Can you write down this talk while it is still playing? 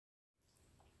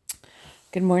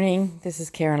Good morning. This is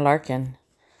Karen Larkin.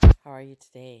 How are you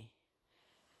today?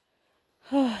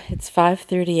 It's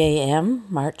 5:30 a.m.,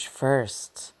 March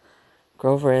 1st.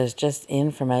 Grover is just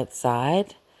in from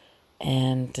outside,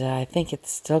 and I think it's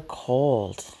still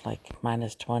cold, like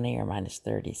minus 20 or minus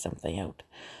 30 something out.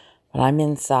 But I'm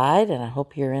inside, and I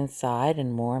hope you're inside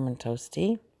and warm and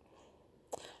toasty.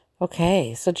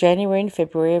 Okay, so January and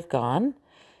February have gone.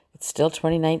 It's still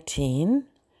 2019.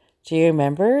 Do you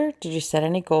remember? Did you set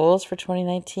any goals for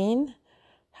 2019?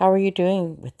 How are you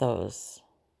doing with those?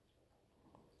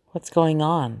 What's going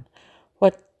on?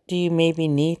 What do you maybe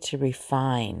need to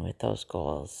refine with those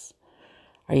goals?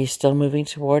 Are you still moving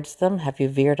towards them? Have you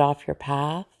veered off your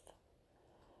path?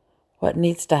 What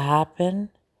needs to happen?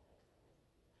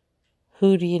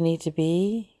 Who do you need to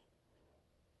be?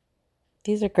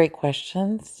 These are great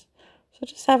questions. So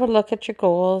just have a look at your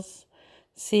goals,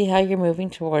 see how you're moving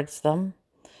towards them.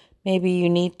 Maybe you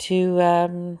need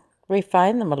to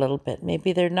refine them a little bit.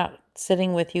 Maybe they're not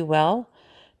sitting with you well.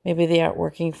 Maybe they aren't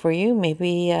working for you.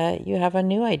 Maybe you have a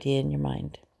new idea in your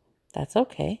mind. That's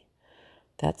okay.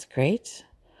 That's great.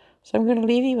 So I'm going to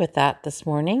leave you with that this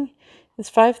morning.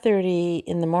 It's 5:30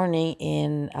 in the morning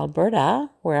in Alberta,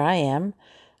 where I am.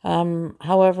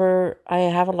 However, I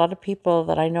have a lot of people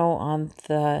that I know on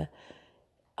the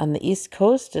East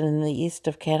Coast and in the east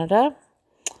of Canada.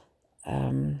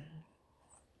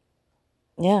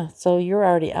 Yeah, so you're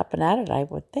already up and at it, I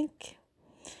would think.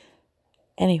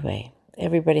 Anyway,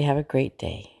 everybody have a great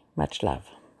day. Much love.